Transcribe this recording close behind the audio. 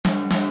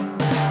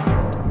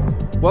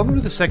Welcome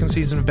to the second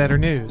season of Better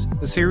News,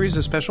 a series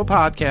of special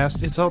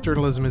podcasts It's All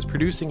Journalism is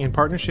producing in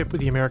partnership with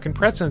the American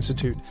Press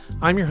Institute.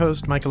 I'm your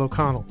host, Michael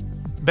O'Connell.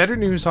 Better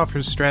News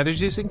offers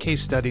strategies and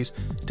case studies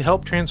to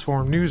help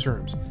transform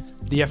newsrooms.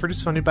 The effort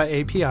is funded by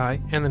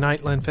API and the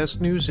Knight Lenfest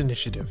News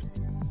Initiative.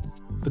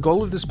 The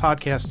goal of this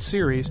podcast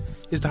series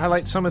is to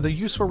highlight some of the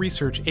useful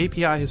research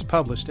API has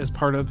published as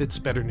part of its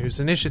Better News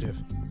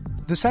initiative.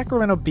 The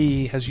Sacramento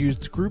Bee has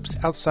used groups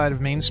outside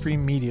of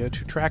mainstream media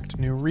to attract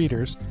new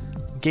readers,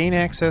 gain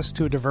access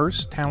to a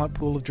diverse talent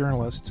pool of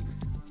journalists,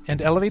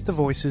 and elevate the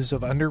voices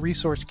of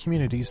under-resourced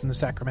communities in the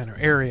Sacramento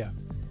area.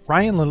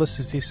 Ryan Lillis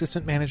is the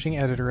assistant managing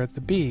editor at The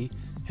Bee,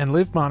 and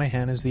Liv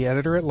Monahan is the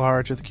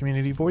editor-at-large of the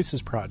Community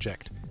Voices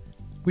Project.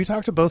 We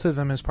talked to both of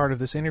them as part of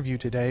this interview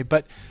today,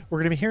 but we're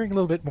going to be hearing a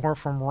little bit more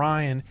from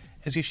Ryan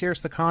as he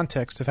shares the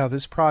context of how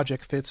this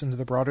project fits into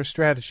the broader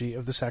strategy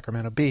of the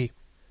Sacramento Bee.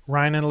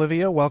 Ryan and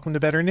Olivia, welcome to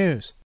Better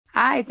News.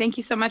 Hi, thank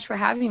you so much for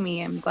having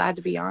me. I'm glad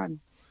to be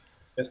on.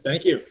 Yes,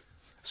 thank you.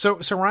 So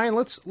Ryan,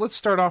 let's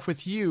start off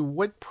with you.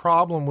 What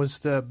problem was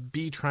the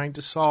Bee trying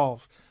to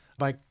solve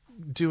by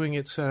doing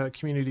its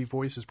Community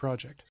Voices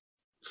project?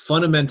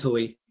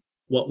 Fundamentally,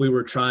 what we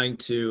were trying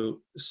to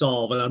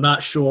solve, and I'm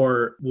not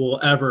sure we'll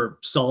ever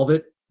solve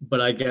it,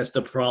 but I guess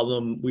the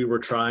problem we were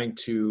trying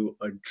to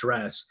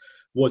address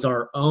was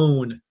our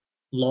own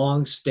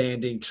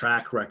long-standing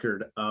track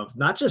record of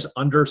not just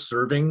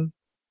underserving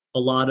a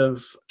lot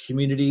of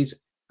communities,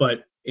 but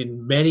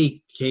in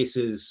many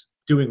cases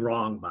doing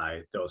wrong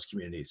by those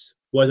communities,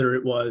 whether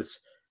it was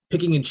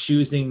picking and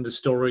choosing the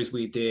stories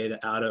we did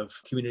out of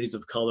communities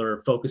of color,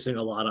 focusing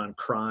a lot on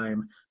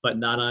crime, but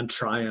not on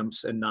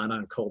triumphs and not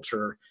on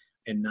culture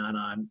and not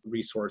on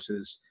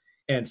resources.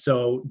 And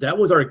so that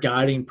was our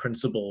guiding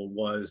principle,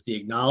 was the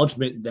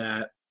acknowledgement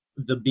that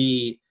the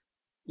Bee,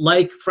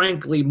 like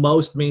frankly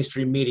most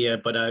mainstream media,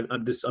 but I'm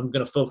going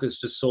to focus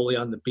just solely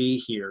on the Bee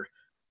here,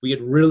 we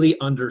had really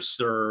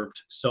underserved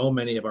so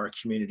many of our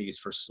communities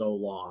for so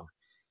long.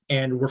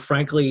 And we're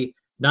frankly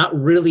not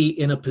really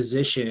in a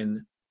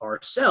position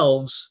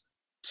ourselves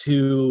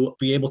to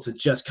be able to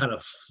just kind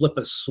of flip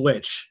a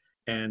switch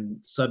and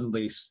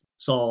suddenly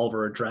solve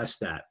or address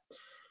that.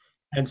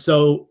 And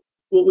so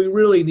what we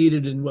really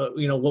needed, and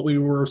what we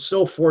were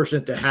so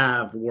fortunate to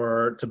have,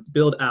 were to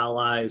build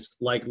allies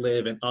like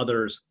Liv and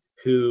others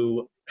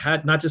who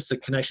had not just the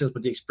connections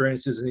but the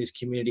experiences in these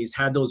communities,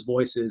 had those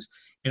voices.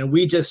 And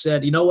we just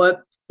said, you know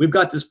what, we've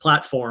got this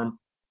platform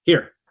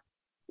here.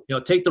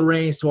 Take the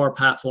reins to our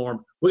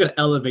platform. We're going to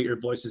elevate your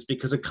voices,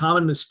 because a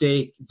common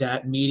mistake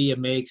that media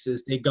makes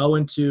is they go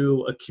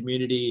into a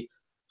community,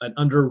 an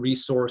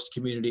under-resourced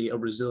community, a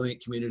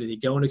resilient community. They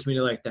go into a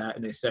community like that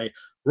and they say,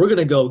 we're going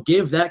to go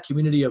give that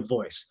community a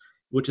voice,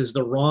 which is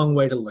the wrong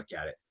way to look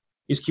at it.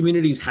 These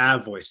communities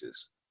have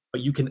voices,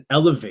 but you can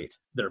elevate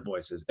their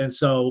voices. And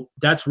so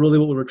that's really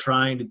what we were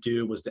trying to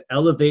do, was to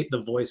elevate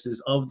the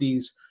voices of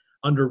these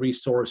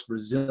under-resourced,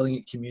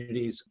 resilient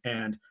communities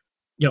and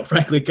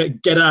frankly,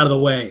 get out of the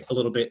way a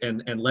little bit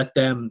and let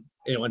them,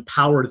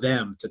 empower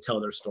them to tell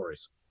their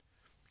stories.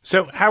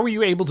 So how were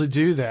you able to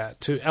do that,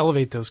 to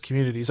elevate those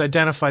communities,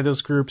 identify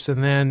those groups,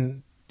 and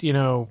then,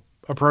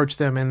 approach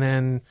them, and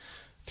then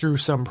through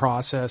some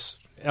process,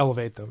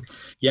 elevate them?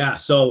 Yeah.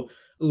 So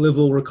Liv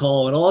will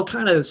recall, it all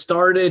kind of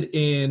started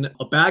in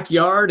a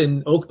backyard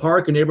in Oak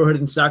Park, a neighborhood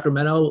in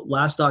Sacramento,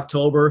 last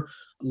October.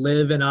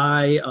 Liv and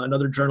I,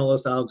 another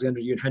journalist,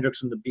 Alexander Yoon Hendricks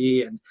from the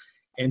Bee, and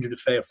Andrew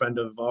DeFay, a friend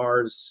of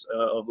ours,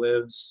 of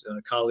Liv's,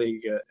 a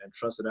colleague and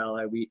trusted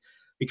ally, we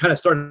kind of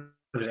started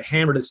to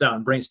hammer this out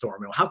and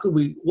brainstorm.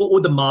 What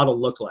would the model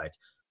look like?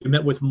 We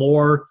met with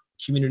more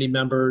community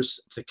members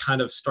to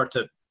kind of start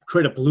to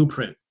create a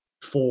blueprint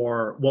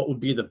for what would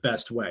be the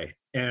best way.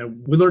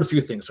 And we learned a few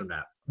things from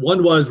that.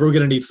 One was we're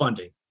going to need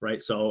funding,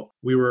 right? So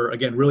we were,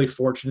 again, really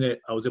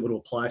fortunate. I was able to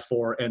apply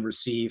for and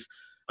receive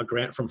a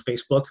grant from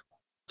Facebook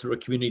through a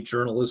community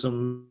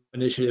journalism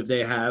initiative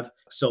they have.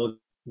 So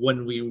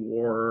when we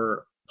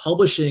were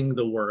publishing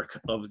the work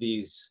of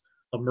these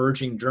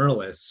emerging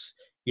journalists,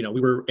 we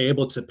were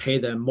able to pay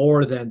them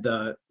more than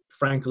the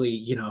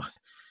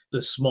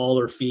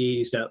smaller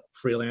fees that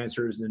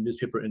freelancers in the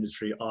newspaper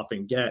industry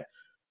often get.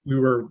 We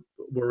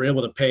were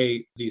able to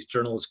pay these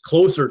journalists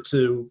closer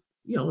to,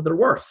 their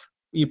worth.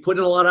 You put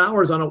in a lot of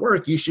hours on a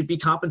work, you should be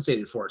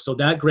compensated for it. So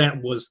that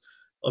grant was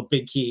a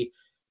big key.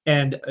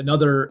 And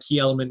another key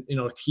element,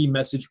 key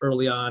message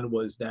early on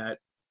was that,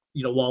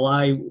 while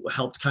I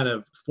helped kind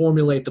of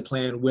formulate the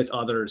plan with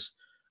others,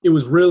 it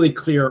was really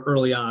clear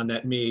early on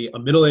that me, a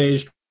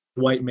middle-aged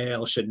white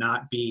male, should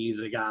not be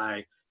the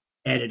guy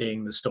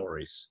editing the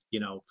stories,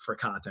 for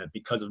content,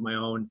 because of my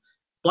own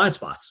blind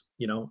spots.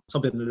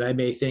 Something that I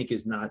may think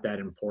is not that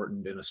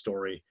important in a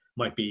story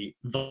might be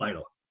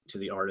vital to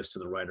the artist, to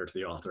the writer, to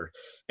the author.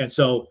 And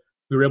so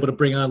we were able to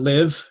bring on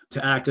Liv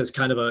to act as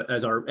kind of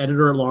as our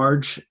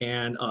editor-at-large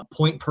and a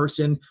point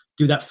person,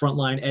 do that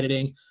frontline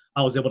editing.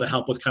 I was able to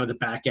help with kind of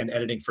the back end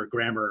editing for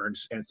grammar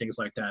and things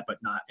like that, but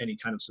not any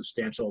kind of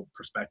substantial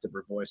perspective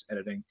or voice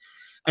editing.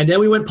 And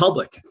then we went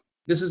public.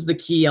 This is the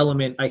key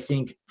element, I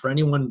think, for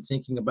anyone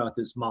thinking about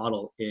this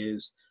model,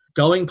 is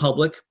going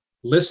public,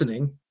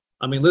 listening.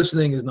 I mean,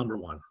 listening is number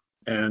one.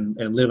 And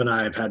Liv and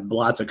I have had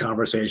lots of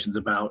conversations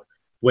about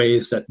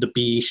ways that the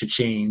Bee should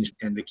change.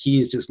 And the key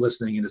is just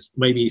listening. And it's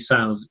maybe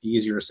sounds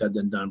easier said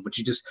than done, but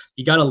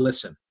you got to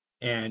listen,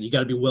 and you got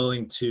to be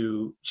willing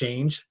to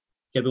change.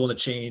 You got to be willing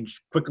to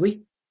change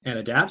quickly and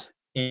adapt.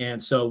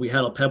 And so we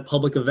had a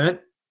public event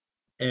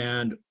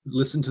and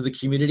listened to the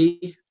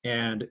community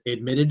and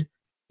admitted,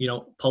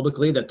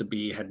 publicly that the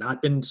Bee had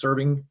not been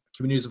serving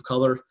communities of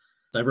color,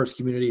 diverse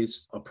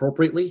communities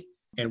appropriately.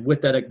 And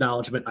with that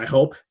acknowledgement, I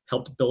hope,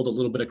 helped build a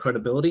little bit of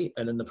credibility,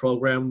 and then the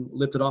program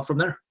lifted off from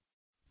there.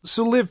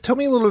 So Liv, tell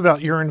me a little bit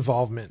about your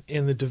involvement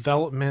in the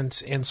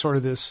development and sort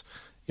of this,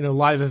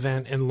 live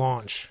event and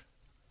launch.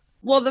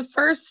 Well, the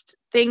first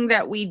thing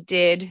that we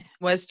did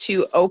was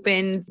to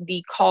open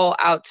the call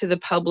out to the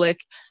public,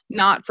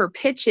 not for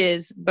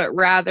pitches, but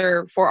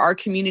rather for our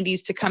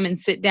communities to come and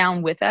sit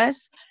down with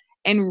us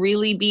and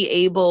really be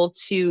able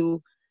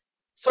to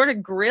sort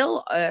of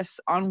grill us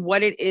on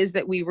what it is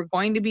that we were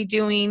going to be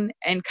doing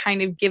and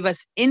kind of give us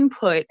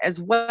input as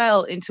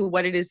well into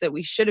what it is that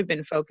we should have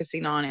been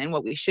focusing on and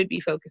what we should be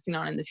focusing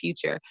on in the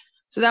future.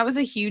 So that was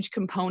a huge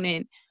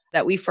component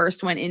that we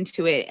first went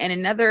into it. And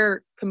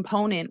another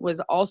component was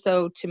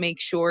also to make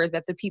sure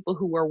that the people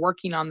who were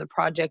working on the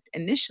project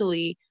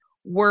initially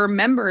were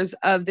members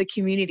of the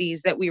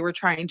communities that we were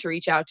trying to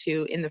reach out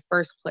to in the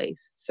first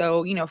place.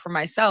 So, for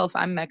myself,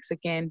 I'm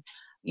Mexican.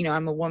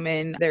 I'm a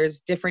woman. There's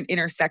different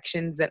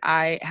intersections that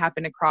I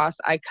happen across.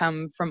 I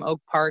come from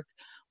Oak Park,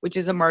 which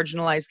is a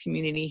marginalized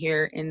community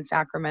here in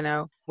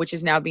Sacramento, which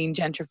is now being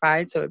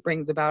gentrified. So it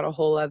brings about a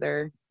whole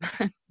other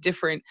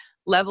different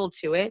level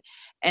to it.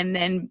 And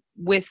then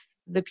with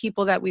the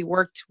people that we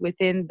worked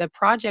within the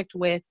project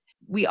with,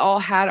 we all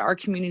had our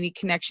community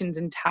connections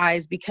and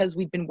ties because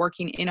we'd been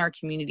working in our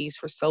communities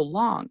for so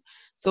long.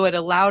 So it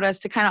allowed us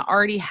to kind of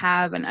already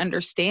have an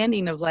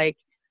understanding of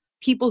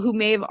people who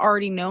may have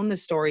already known the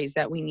stories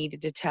that we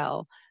needed to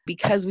tell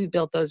because we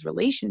built those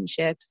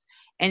relationships.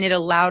 And it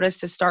allowed us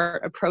to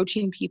start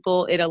approaching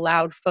people. It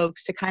allowed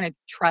folks to kind of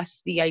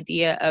trust the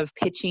idea of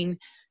pitching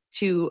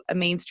to a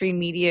mainstream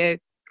media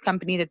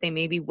company that they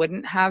maybe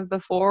wouldn't have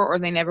before, or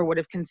they never would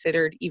have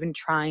considered even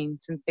trying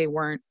since they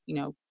weren't,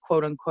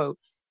 quote unquote,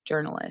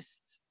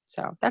 journalists.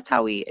 So that's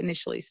how we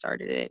initially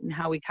started it and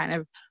how we kind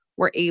of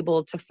were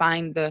able to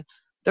find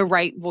the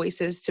right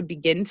voices to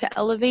begin to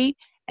elevate,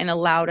 and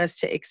allowed us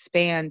to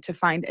expand to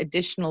find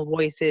additional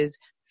voices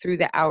through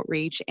the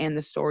outreach and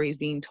the stories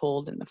being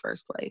told in the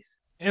first place.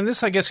 And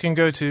this, I guess, can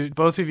go to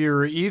both of you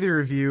or either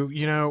of you.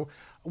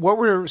 What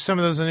were some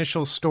of those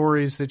initial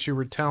stories that you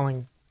were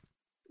telling?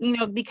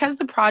 Because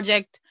the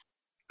project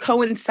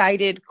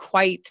coincided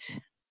quite,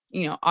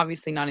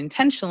 obviously not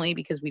intentionally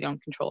because we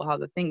don't control how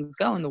the things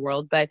go in the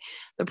world, but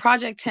the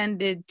project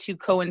tended to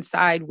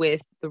coincide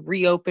with the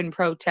reopen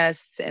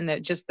protests and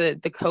the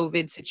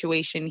COVID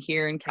situation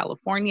here in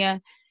California.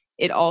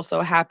 It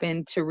also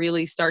happened to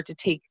really start to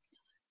take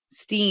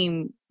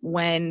steam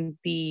when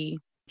the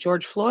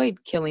George Floyd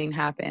killing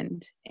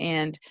happened.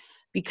 And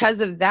because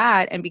of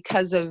that, and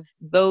because of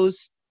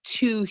those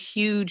two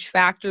huge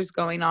factors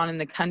going on in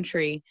the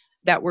country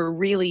that were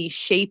really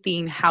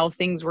shaping how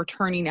things were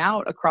turning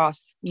out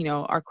across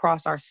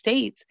our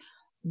states,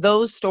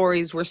 those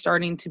stories were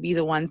starting to be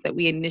the ones that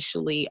we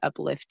initially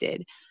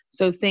uplifted.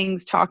 So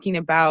things talking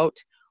about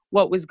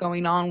what was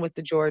going on with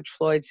the George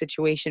Floyd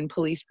situation,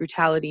 police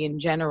brutality in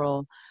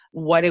general,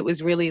 what it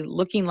was really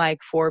looking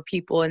like for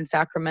people in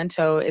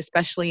Sacramento,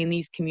 especially in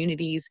these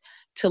communities,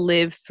 to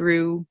live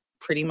through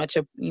pretty much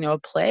a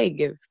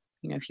plague,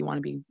 if you want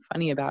to be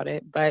funny about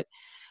it. But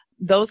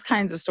those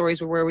kinds of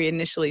stories were where we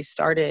initially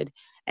started.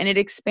 And it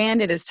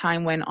expanded as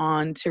time went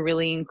on to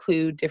really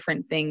include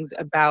different things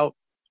about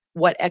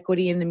what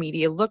equity in the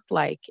media looked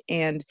like.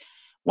 And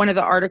one of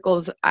the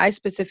articles I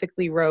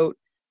specifically wrote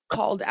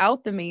called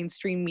out the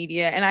mainstream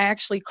media, and I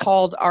actually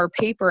called our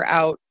paper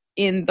out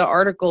in the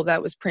article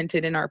that was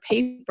printed in our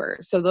paper.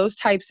 So those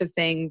types of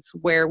things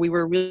where we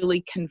were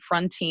really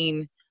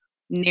confronting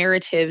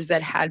narratives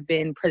that had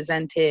been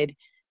presented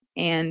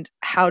and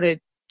how to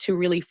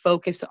really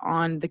focus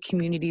on the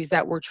communities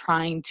that we're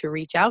trying to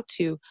reach out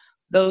to,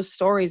 those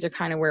stories are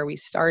kind of where we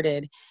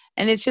started.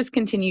 And it's just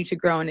continued to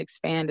grow and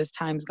expand as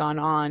time's gone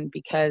on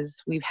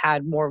because we've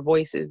had more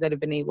voices that have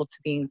been able to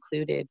be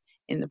included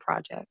in the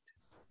project.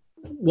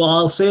 Well,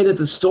 I'll say that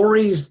the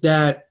stories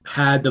that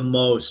had the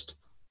most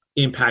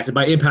impact, and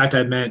by impact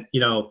I meant,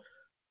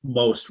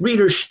 most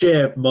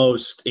readership,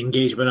 most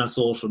engagement on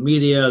social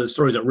media, the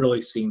stories that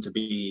really seemed to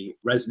be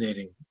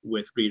resonating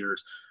with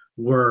readers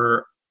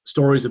were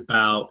stories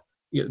about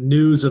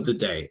news of the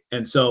day.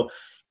 And so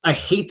I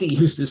hate to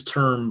use this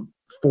term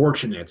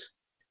fortunate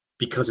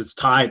because it's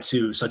tied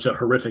to such a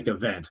horrific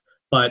event,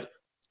 but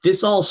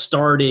this all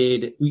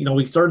started,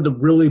 we started to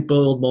really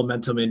build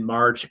momentum in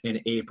March and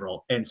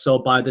April. And so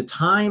by the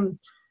time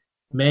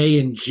May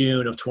and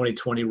June of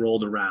 2020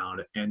 rolled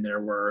around and there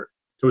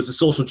was the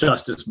social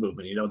justice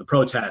movement, the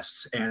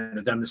protests and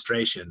the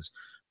demonstrations,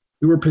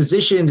 we were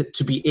positioned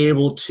to be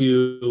able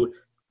to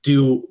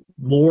do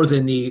more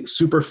than the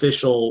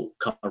superficial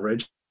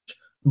coverage,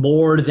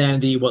 more than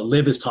the what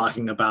Liv is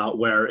talking about,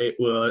 where it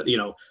was,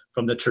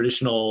 from the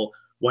traditional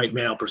white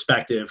male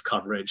perspective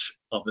coverage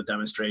of the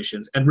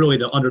demonstrations, and really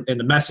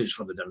the message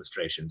from the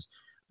demonstrations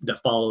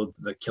that followed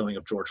the killing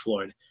of George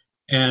Floyd.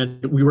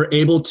 And we were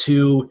able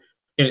to,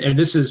 and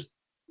this is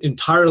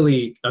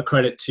entirely a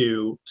credit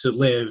to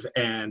Liv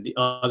and the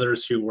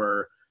others who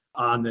were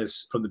on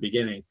this from the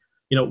beginning.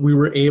 We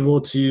were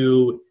able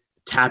to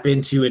tap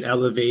into and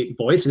elevate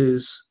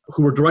voices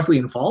who were directly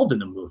involved in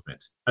the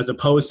movement, as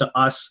opposed to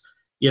us,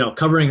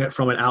 covering it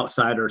from an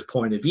outsider's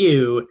point of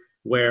view,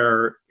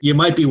 where you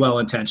might be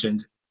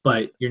well-intentioned,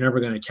 but you're never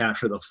going to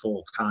capture the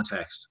full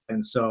context.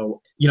 And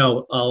so,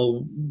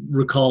 I'll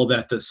recall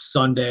that the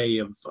Sunday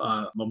of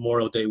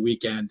Memorial Day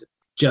weekend,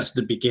 just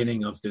the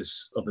beginning of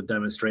the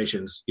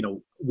demonstrations,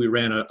 we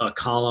ran a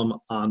column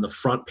on the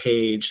front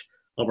page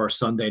of our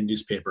Sunday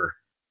newspaper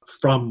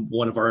from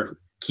one of our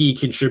key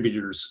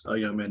contributors, a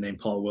young man named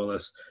Paul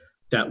Willis,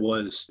 that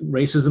was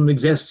racism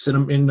exists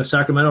in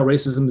Sacramento.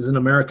 Racism is in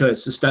America.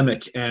 It's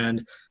systemic,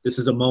 and this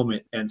is a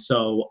moment. And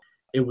so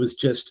it was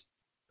just,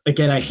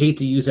 again, I hate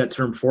to use that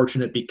term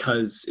fortunate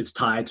because it's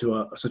tied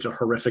to such a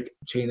horrific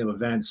chain of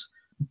events.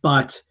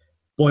 But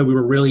boy, we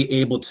were really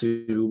able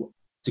to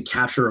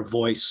capture a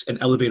voice and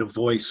elevate a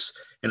voice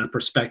and a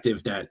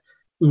perspective that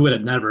we would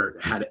have never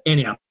had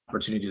any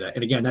opportunity to do that.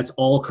 And again, that's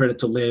all credit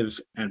to Liv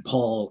and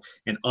Paul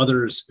and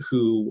others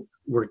who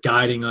were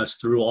guiding us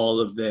through all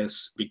of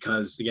this,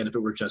 because again, if it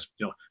were just,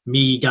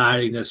 me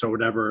guiding this or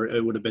whatever,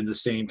 it would have been the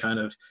same kind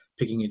of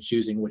picking and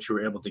choosing what you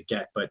were able to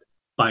get. But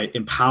by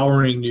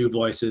empowering new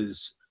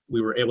voices,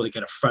 we were able to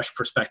get a fresh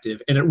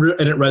perspective, and it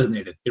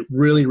resonated. It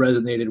really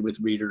resonated with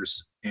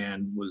readers,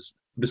 and was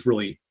just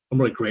I'm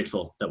really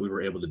grateful that we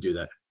were able to do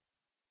that.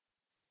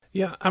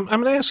 Yeah, I'm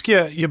going to ask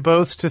you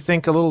both to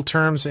think a little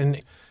terms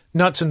in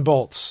nuts and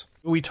bolts.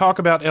 We talk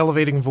about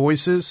elevating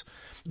voices.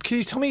 Can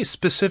you tell me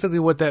specifically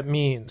what that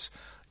means?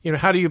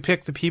 How do you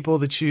pick the people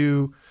that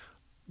you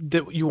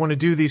want to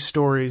do these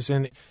stories,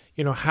 and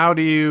how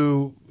do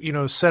you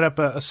set up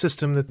a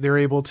system that they're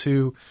able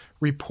to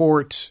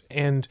report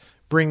and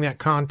bring that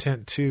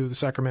content to the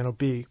Sacramento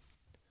Bee?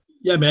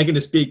 Yeah, I mean, I can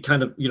just speak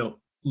kind of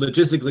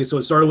logistically. So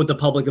it started with the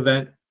public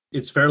event.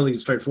 It's fairly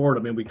straightforward.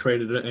 I mean, we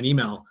created an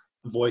email,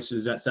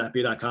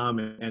 voices@sapbee.com,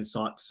 and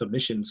sought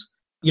submissions.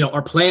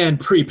 Our plan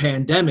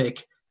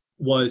pre-pandemic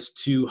was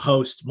to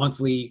host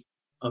monthly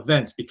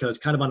events, because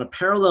kind of on a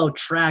parallel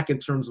track in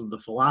terms of the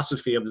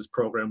philosophy of this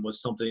program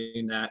was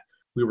something that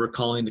we were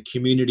calling the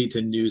community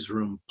to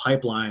newsroom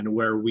pipeline,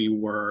 where we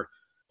were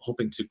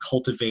hoping to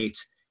cultivate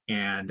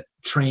and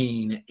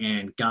train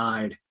and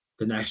guide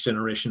the next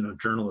generation of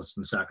journalists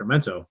in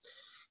Sacramento.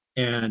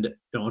 And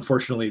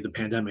unfortunately, the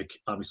pandemic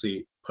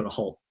obviously put a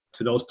halt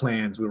to those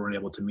plans. We weren't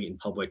able to meet in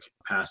public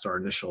past our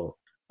initial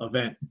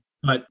event,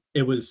 but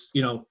it was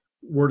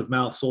word of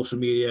mouth, social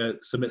media,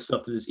 submit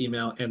stuff to this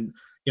email. And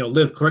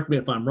Liv, correct me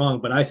if I'm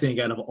wrong, but I think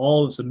out of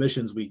all the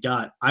submissions we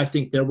got, I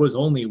think there was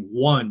only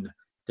one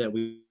that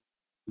we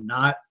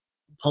not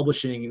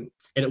publishing,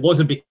 and it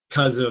wasn't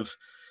because of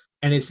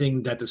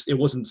anything it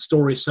wasn't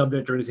story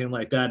subject or anything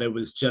like that. It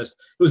was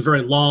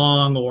very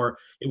long, or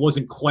it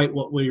wasn't quite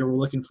what we were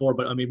looking for.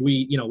 But I mean,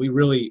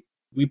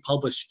 we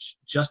published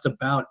just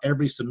about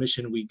every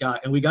submission we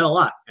got, and we got a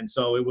lot. And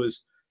so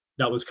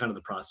that was kind of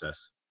the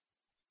process.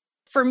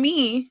 For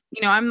me,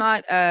 I'm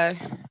not a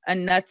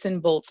nuts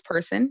and bolts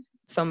person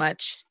so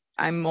much.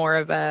 I'm more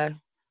of a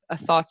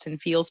thoughts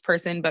and feels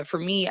person. But for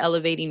me,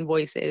 elevating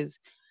voices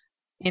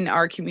in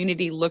our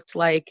community looked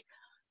like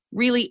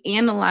really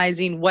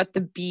analyzing what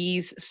the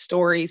Bee's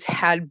stories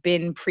had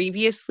been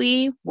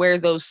previously, where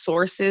those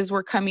sources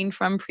were coming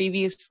from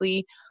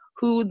previously,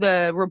 who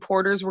the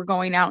reporters were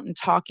going out and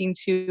talking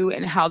to,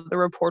 and how the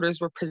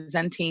reporters were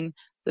presenting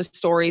the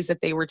stories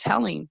that they were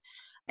telling.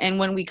 And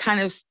when we kind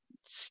of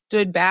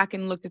stood back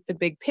and looked at the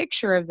big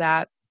picture of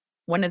that,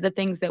 one of the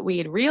things that we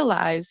had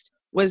realized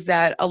was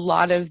that a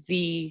lot of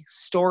the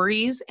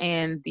stories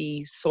and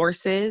the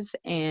sources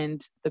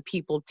and the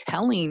people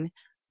telling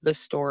the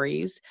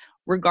stories,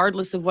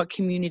 regardless of what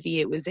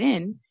community it was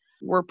in,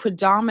 were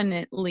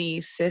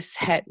predominantly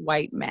cis-het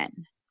white men.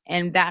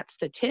 And that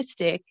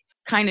statistic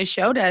kind of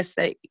showed us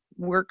that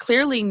we're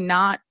clearly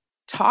not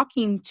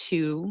talking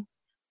to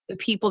the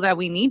people that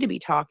we need to be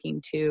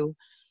talking to,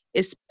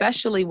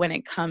 especially when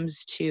it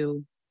comes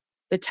to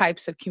the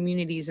types of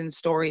communities and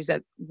stories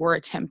that we're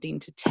attempting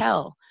to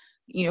tell.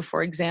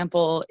 For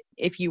example,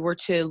 if you were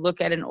to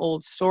look at an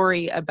old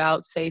story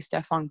about, say,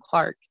 Stephon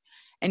Clark,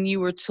 and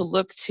you were to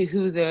look to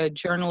who the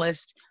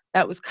journalist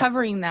that was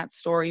covering that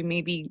story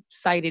maybe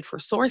cited for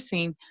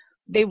sourcing,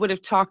 they would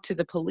have talked to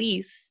the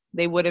police,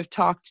 they would have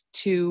talked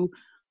to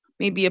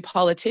maybe a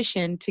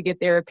politician to get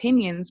their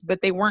opinions,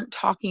 but they weren't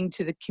talking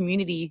to the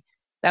community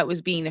that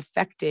was being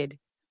affected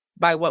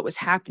by what was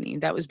happening,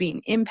 that was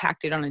being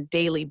impacted on a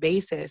daily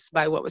basis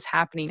by what was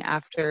happening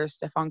after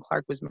Stephon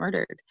Clark was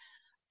murdered.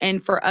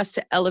 And for us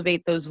to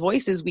elevate those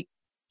voices,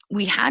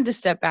 we had to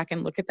step back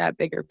and look at that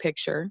bigger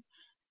picture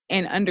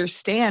and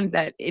understand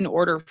that in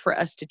order for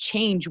us to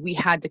change, we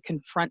had to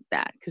confront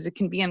that because it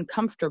can be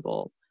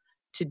uncomfortable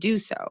to do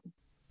so.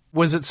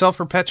 Was it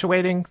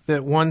self-perpetuating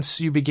that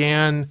once you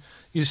began,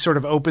 you sort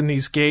of opened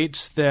these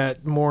gates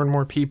that more and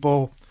more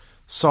people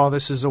saw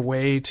this as a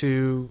way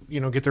to,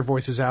 get their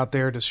voices out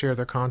there, to share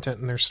their content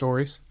and their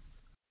stories?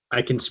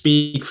 I can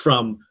speak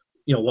from,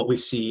 what we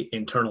see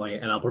internally,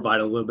 and I'll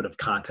provide a little bit of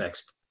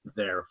context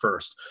there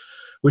first,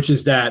 which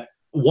is that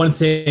one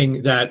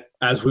thing that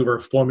as we were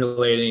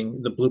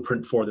formulating the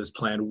blueprint for this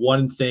plan,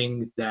 one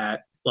thing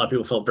that a lot of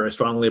people felt very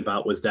strongly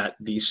about was that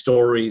these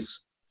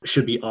stories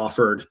should be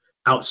offered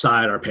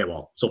outside our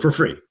paywall, so for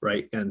free,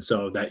 right? And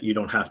so that you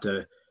don't have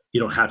to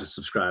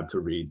subscribe to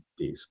read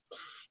these.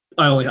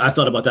 I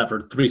thought about that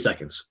for 3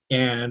 seconds,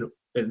 and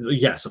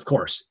yes, of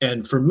course.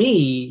 And for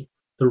me,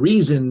 the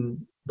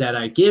reason that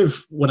I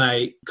give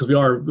because we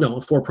are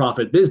a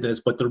for-profit business,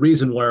 but the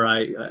reason where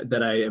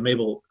I'm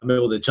able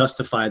to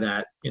justify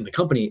that in the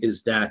company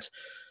is that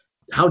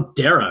how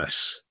dare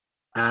us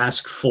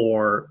ask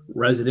for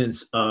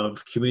residents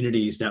of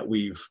communities that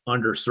we've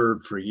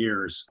underserved for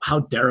years,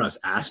 how dare us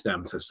ask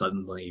them to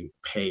suddenly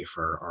pay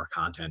for our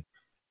content?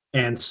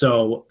 And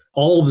so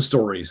all of the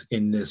stories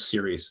in this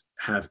series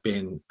have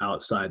been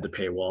outside the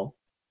paywall.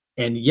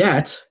 And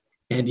yet,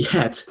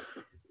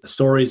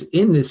 stories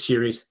in this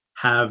series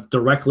have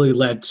directly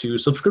led to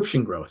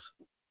subscription growth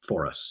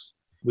for us.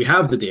 We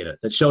have the data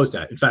that shows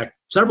that. In fact,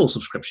 several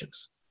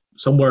subscriptions,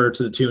 somewhere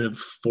to the tune of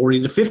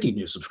 40 to 50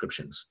 new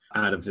subscriptions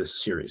out of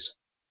this series.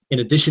 In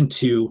addition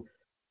to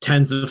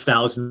tens of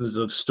thousands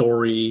of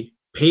story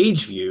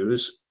page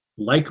views,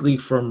 likely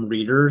from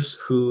readers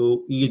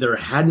who either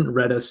hadn't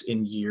read us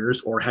in years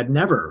or had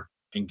never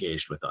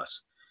engaged with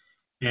us.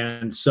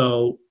 And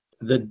so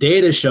the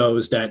data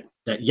shows that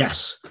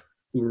yes,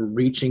 we're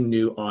reaching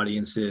new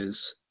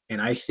audiences.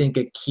 And I think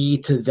a key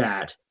to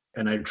that,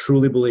 and I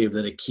truly believe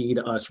that a key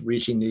to us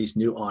reaching these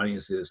new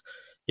audiences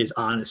is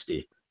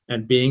honesty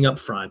and being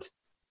upfront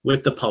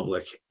with the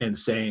public and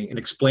saying and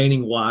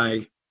explaining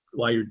why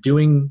you're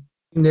doing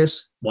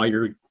this, why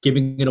you're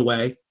giving it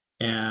away,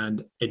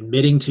 and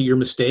admitting to your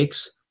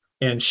mistakes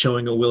and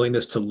showing a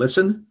willingness to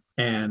listen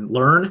and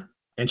learn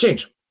and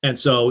change. And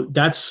so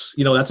that's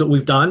what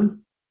we've done.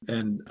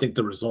 And I think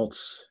the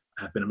results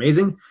have been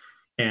amazing.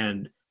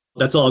 And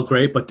that's all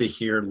great, but to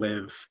hear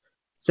Liv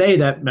say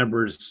that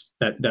members,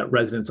 that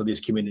residents of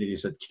these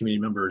communities, that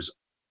community members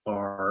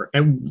are,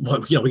 and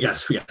we got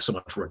so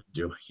much work to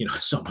do,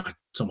 so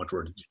much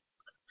work to do.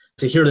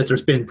 To hear that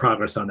there's been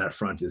progress on that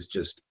front is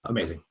just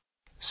amazing.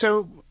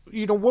 So,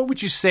 what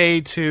would you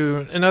say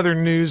to another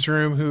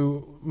newsroom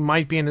who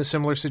might be in a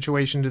similar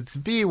situation to the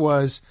Bee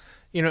was,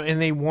 and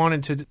they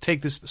wanted to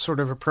take this sort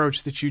of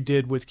approach that you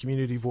did with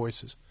Community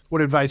Voices?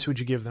 What advice would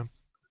you give them?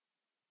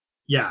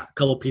 Yeah, a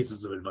couple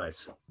pieces of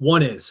advice.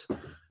 One is,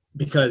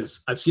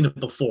 because I've seen it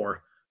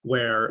before,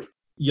 where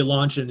you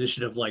launch an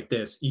initiative like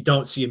this, you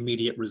don't see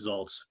immediate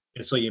results,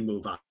 and so you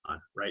move on,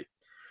 right?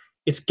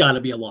 It's got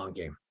to be a long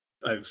game.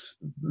 I've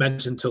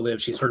mentioned to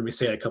Liv, she's heard me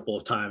say it a couple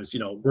of times,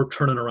 we're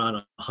turning around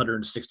a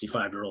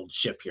 165-year-old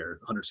ship here,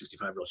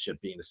 165-year-old ship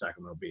being the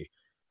Sacramento Bee.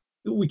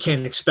 We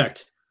can't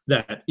expect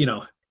that,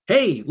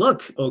 hey,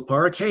 look, Oak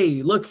Park,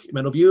 hey, look,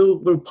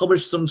 Meadowview, we'll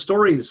publish some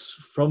stories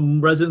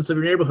from residents of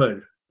your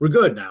neighborhood. We're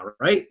good now,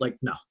 right? Like,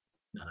 no.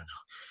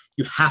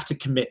 You have to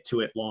commit to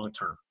it long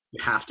term.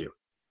 You have to.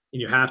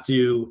 And you have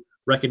to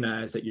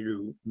recognize that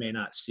you may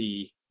not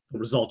see the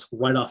results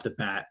right off the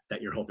bat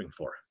that you're hoping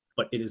for.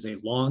 But it is a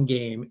long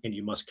game, and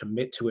you must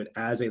commit to it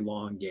as a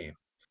long game.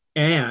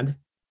 And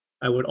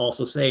I would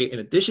also say, in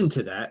addition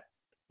to that,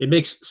 it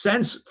makes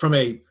sense from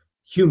a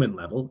human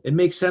level. It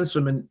makes sense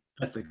from an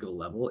ethical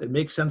level. It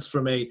makes sense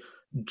from a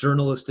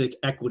journalistic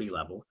equity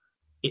level.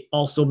 It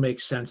also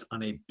makes sense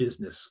on a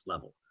business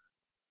level.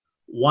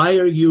 Why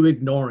are you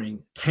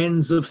ignoring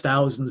tens of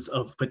thousands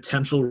of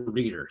potential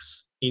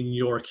readers in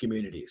your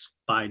communities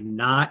by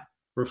not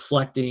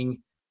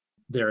reflecting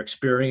their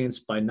experience,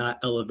 by not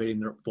elevating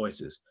their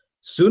voices?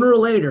 Sooner or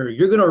later,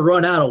 you're going to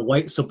run out of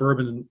white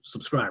suburban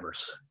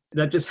subscribers.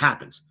 That just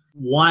happens.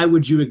 Why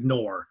would you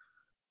ignore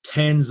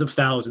tens of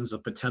thousands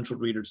of potential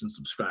readers and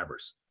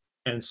subscribers?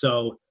 And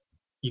so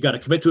you got to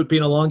commit to it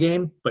being a long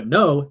game, but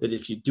know that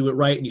if you do it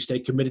right and you stay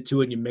committed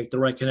to it and you make the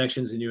right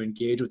connections and you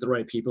engage with the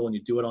right people and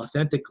you do it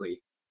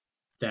authentically,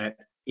 that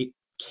it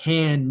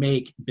can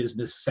make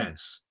business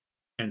sense.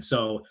 And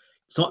so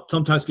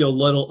sometimes feel a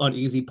little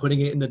uneasy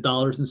putting it in the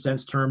dollars and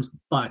cents terms,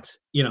 but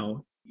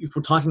if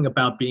we're talking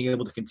about being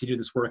able to continue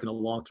this work in a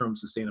long-term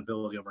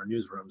sustainability of our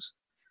newsrooms,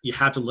 you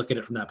have to look at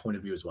it from that point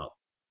of view as well.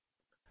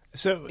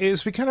 So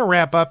as we kind of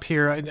wrap up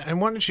here, I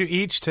wanted you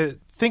each to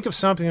think of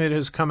something that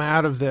has come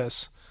out of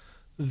this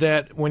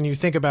that when you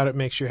think about it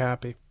makes you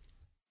happy.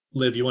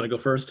 Liv, you want to go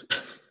first?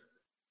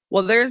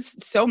 Well, there's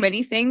so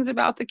many things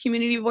about the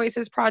Community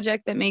Voices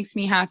project that makes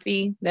me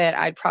happy that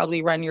I'd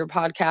probably run your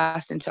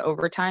podcast into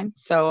overtime.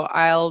 So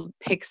I'll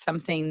pick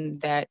something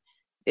that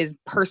is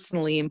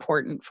personally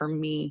important for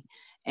me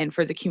and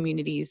for the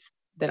communities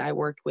that I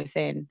work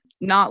within.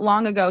 Not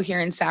long ago here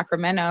in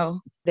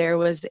Sacramento, There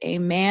was a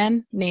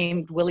man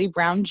named Willie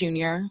Brown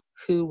Jr.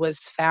 who was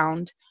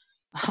found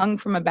hung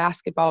from a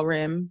basketball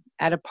rim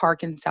at a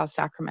park in South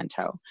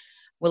Sacramento.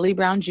 Willie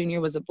Brown Jr.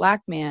 was a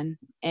Black man,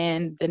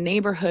 and the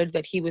neighborhood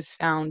that he was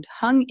found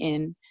hung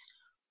in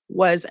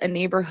was a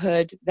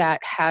neighborhood that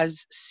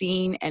has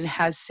seen and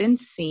has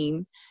since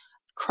seen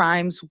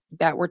crimes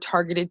that were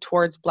targeted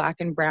towards Black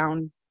and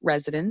brown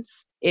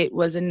residents. It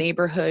was a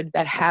neighborhood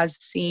that has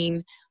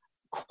seen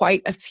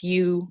quite a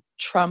few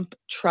Trump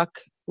truck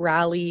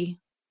rally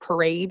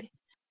parade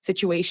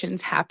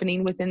situations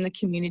happening within the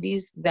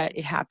communities that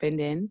it happened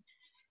in.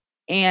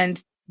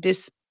 And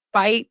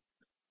despite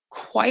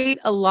quite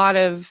a lot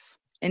of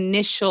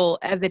initial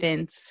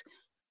evidence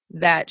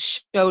that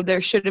showed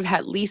there should have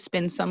at least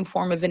been some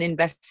form of an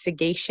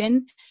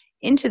investigation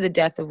into the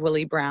death of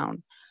Willie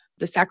Brown,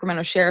 the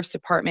Sacramento Sheriff's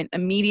Department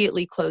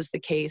immediately closed the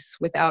case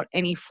without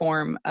any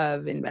form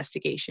of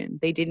investigation.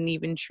 They didn't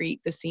even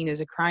treat the scene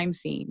as a crime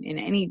scene in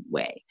any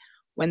way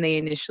when they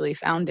initially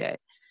found it.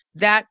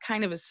 That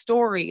kind of a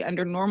story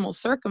under normal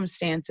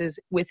circumstances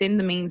within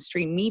the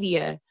mainstream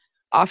media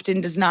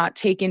often does not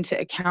take into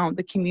account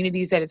the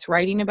communities that it's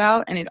writing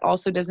about, and it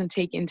also doesn't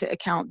take into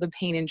account the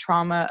pain and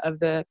trauma of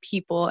the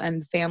people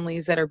and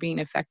families that are being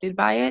affected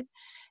by it.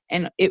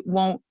 And it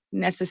won't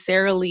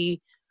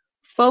necessarily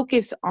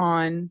focus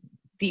on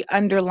the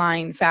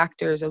underlying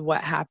factors of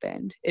what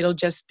happened. It'll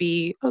just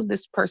be, oh,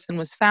 this person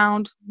was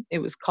found, it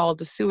was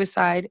called a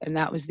suicide, and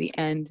that was the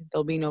end.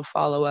 There'll be no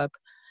follow-up.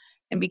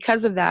 And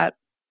because of that,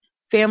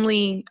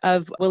 family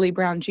of Willie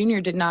Brown Jr.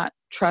 did not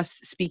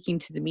trust speaking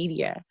to the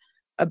media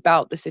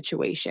about the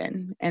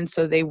situation. And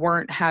so they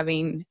weren't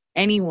having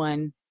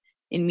anyone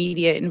in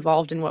media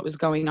involved in what was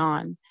going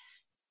on.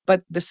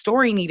 But the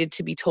story needed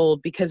to be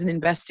told because an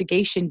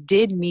investigation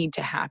did need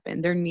to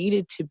happen. There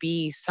needed to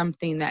be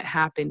something that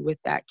happened with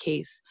that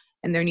case,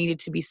 and there needed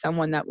to be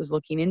someone that was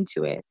looking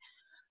into it.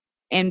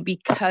 And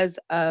because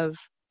of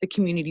the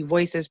Community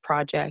Voices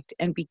Project,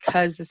 and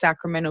because the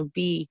Sacramento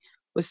Bee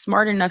was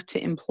smart enough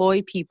to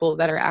employ people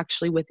that are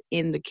actually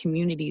within the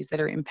communities that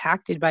are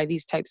impacted by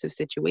these types of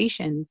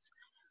situations,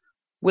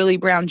 Willie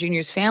Brown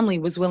Jr.'s family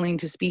was willing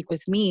to speak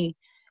with me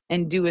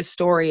and do a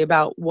story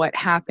about what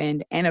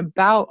happened and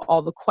about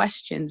all the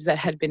questions that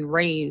had been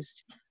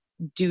raised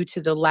due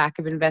to the lack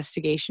of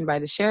investigation by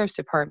the Sheriff's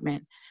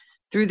Department.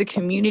 Through the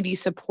community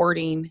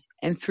supporting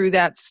and through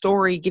that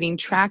story getting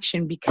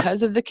traction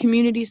because of the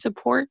community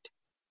support,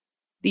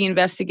 the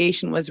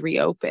investigation was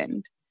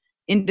reopened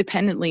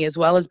independently as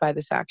well as by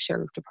the Sac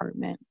Sheriff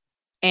Department.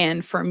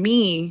 And for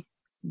me,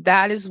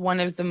 that is one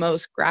of the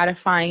most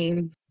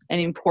gratifying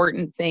and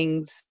important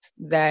things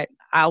that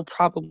I'll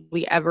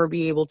probably ever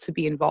be able to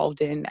be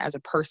involved in as a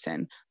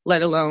person,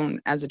 let alone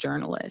as a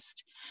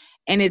journalist.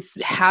 And it's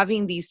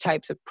having these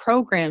types of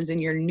programs in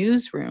your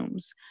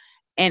newsrooms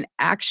and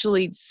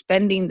actually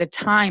spending the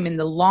time in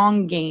the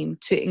long game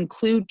to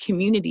include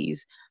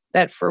communities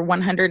that for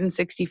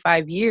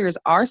 165 years,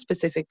 our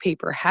specific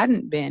paper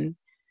hadn't been.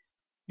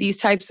 These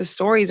types of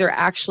stories are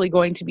actually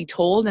going to be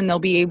told, and they'll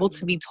be able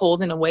to be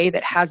told in a way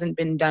that hasn't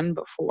been done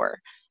before.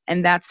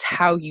 And that's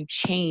how you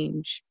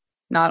change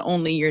not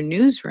only your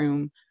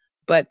newsroom,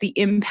 but the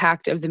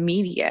impact of the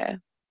media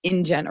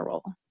in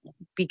general.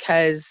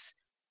 Because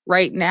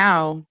right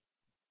now,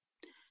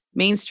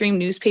 mainstream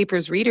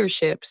newspapers'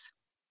 readerships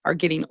are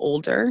getting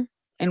older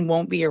and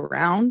won't be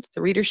around.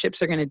 The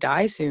readerships are going to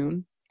die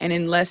soon. And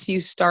unless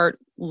you start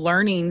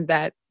learning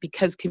that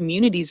because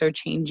communities are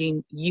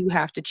changing, you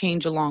have to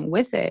change along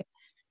with it,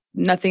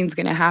 nothing's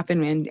going to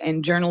happen,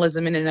 and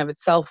journalism in and of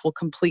itself will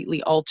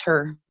completely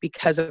alter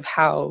because of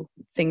how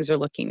things are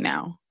looking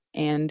now.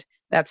 And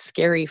that's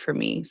scary for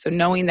me. So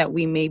knowing that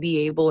we may be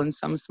able in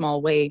some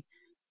small way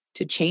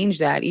to change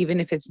that, even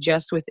if it's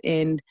just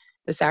within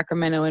the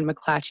Sacramento and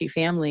McClatchy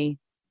family,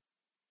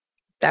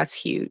 that's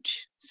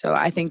huge. So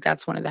I think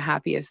that's one of the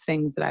happiest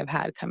things that I've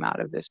had come out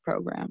of this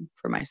program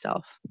for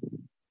myself.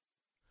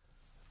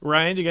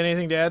 Ryan, do you got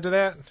anything to add to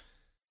that?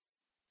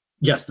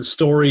 Yes, the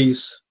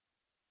stories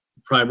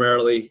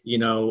primarily,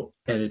 and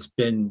it's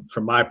been,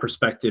 from my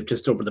perspective,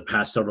 just over the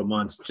past several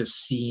months,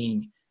 just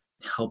seeing,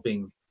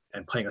 helping,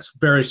 and playing a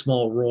very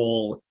small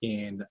role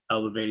in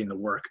elevating the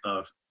work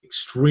of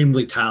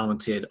extremely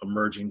talented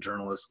emerging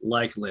journalists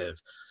like Liv,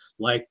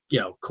 like,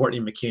 Courtney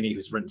McKinney,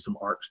 who's written some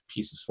art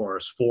pieces for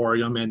us, for a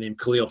young man named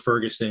Khalil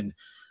Ferguson,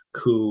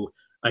 who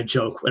I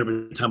joke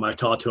every time I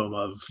talk to him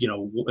of,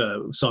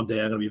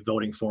 someday I'm going to be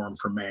voting for him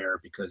for mayor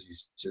because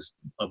he's just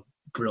a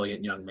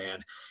brilliant young man.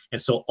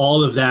 And so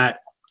all of that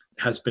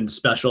has been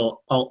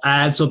special. I'll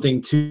add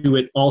something to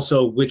it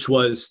also, which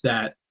was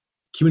that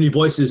Community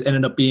Voices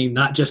ended up being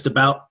not just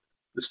about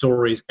the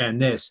stories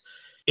and this.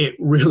 It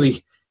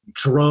really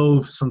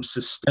drove some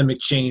systemic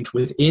change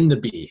within the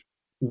Bee,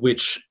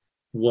 which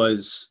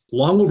was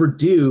long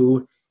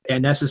overdue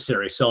and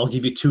necessary. So I'll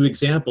give you two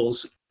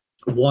examples.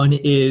 One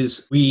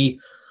is we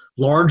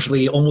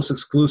largely, almost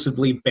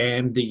exclusively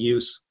banned the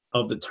use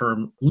of the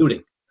term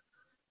looting.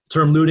 The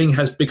term looting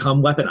has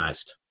become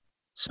weaponized.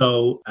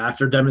 So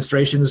after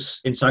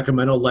demonstrations in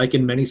Sacramento, like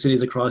in many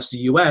cities across the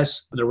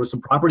US, there was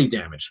some property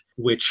damage,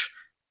 which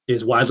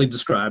is widely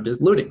described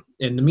as looting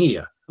in the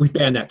media. We've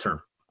banned that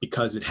term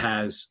because it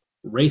has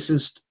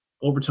racist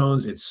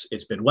overtones.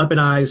 It's been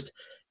weaponized.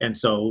 And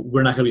so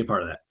we're not going to be a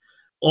part of that.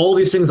 All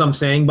these things I'm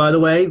saying, by the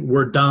way,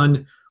 were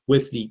done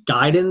with the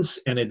guidance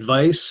and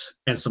advice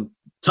and some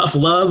tough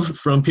love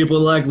from people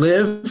like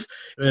Liv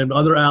and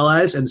other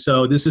allies. And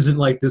so this isn't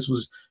like this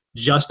was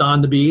just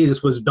on the bee.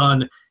 This was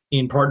done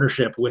in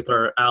partnership with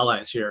our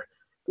allies here.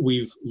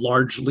 We've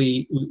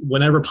largely,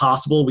 whenever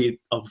possible, we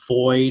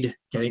avoid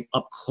getting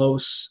up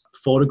close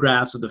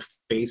photographs of the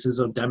faces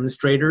of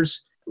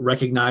demonstrators,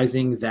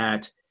 recognizing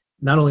that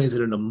not only is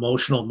it an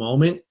emotional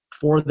moment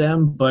for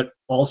them, but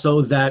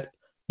also that,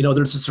 you know,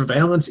 there's a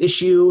surveillance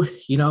issue.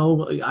 You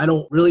know, I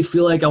don't really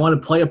feel like I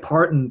want to play a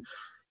part in,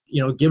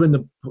 you know, giving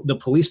the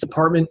police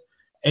department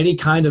any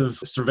kind of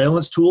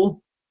surveillance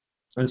tool.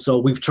 And so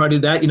we've tried to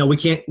do that. You know,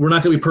 we're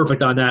not going to be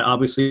perfect on that,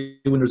 obviously,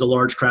 when there's a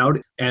large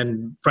crowd.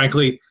 And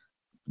frankly,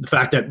 the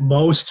fact that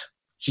most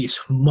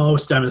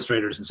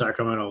demonstrators in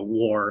Sacramento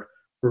were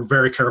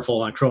very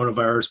careful on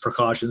coronavirus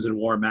precautions and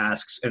wore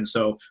masks. And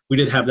so we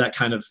did have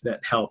that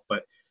help,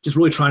 but just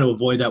really trying to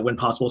avoid that when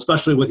possible,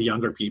 especially with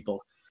younger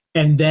people.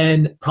 And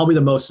then probably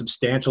the most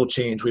substantial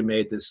change we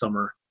made this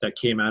summer that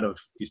came out of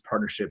these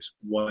partnerships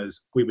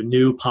was we have a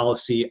new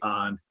policy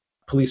on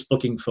police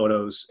booking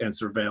photos and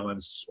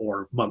surveillance,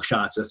 or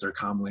mugshots as they're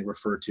commonly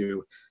referred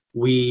to.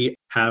 We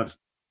have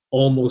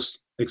almost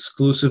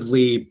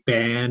exclusively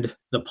banned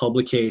the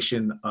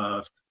publication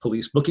of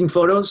police booking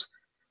photos,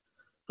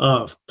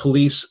 of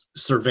police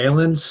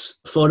surveillance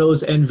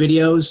photos and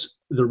videos.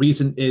 The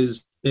reason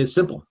is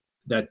simple,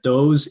 that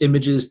those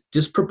images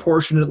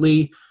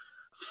disproportionately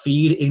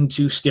feed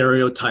into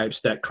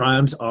stereotypes that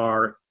crimes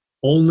are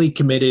only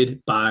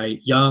committed by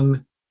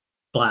young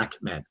Black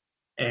men.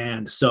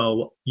 And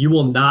so you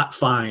will not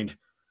find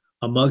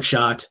a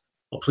mugshot,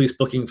 a police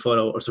booking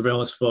photo, or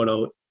surveillance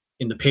photo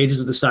in the pages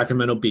of the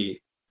Sacramento Bee,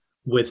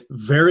 with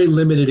very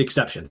limited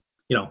exception.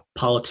 You know,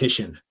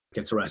 politician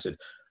gets arrested,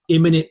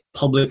 imminent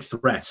public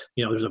threat,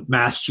 you know, there's a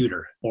mass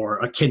shooter or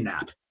a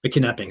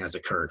kidnapping has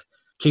occurred,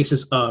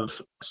 cases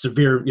of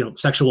severe, you know,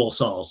 sexual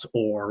assault,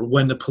 or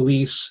when the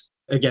police,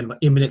 again,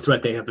 imminent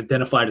threat, they have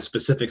identified a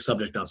specific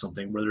subject on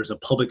something where there's a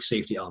public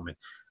safety element.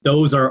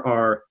 Those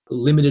are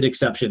limited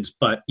exceptions,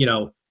 but, you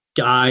know,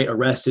 guy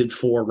arrested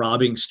for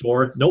robbing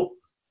store, nope,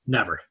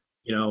 never.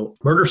 You know,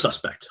 murder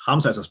suspect,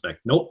 homicide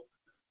suspect, nope.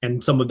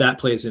 And some of that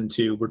plays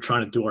into, we're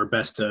trying to do our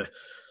best to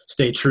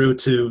stay true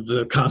to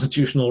the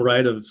constitutional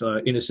right of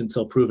innocent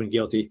until proven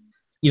guilty.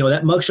 You know,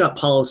 that mugshot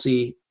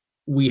policy,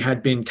 we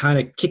had been kind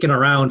of kicking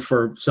around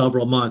for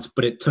several months,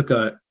 but it took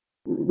a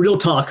real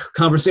talk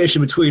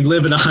conversation between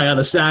Liv and I on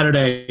a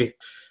Saturday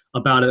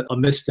about a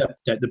misstep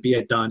that the Bee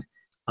had done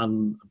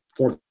on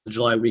 4th of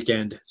July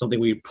weekend, something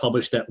we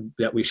published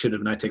that we should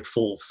have, and I take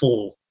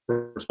full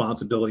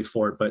responsibility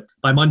for it. But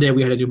by Monday,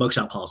 we had a new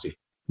mugshot policy.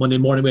 Monday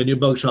morning, we had a new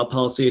mugshot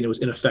policy, and it was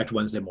in effect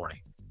Wednesday morning.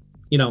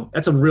 You know,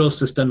 that's a real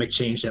systemic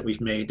change that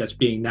we've made that's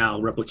being now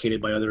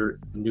replicated by other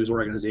news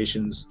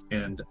organizations,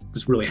 and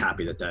just really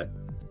happy that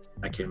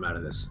came out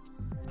of this.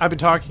 I've been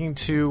talking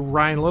to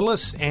Ryan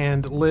Lillis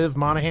and Liv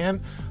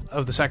Monahan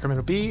of the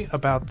Sacramento Bee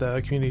about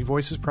the Community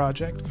Voices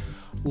Project.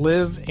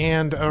 Liv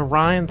and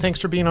Ryan,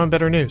 thanks for being on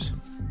Better News.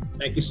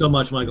 Thank you so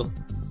much, Michael.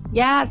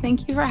 Yeah,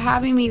 thank you for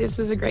having me. This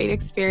was a great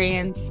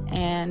experience,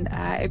 and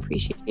I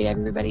appreciate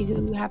everybody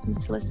who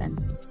happens to listen.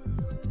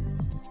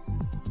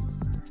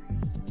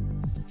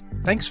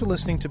 Thanks for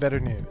listening to Better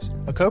News,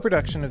 a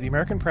co-production of the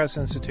American Press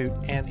Institute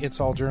and It's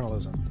All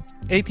Journalism.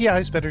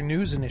 API's Better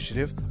News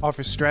initiative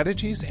offers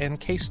strategies and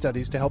case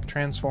studies to help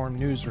transform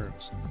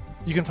newsrooms.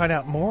 You can find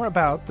out more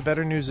about the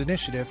Better News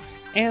initiative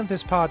and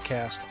this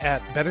podcast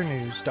at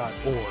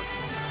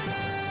betternews.org.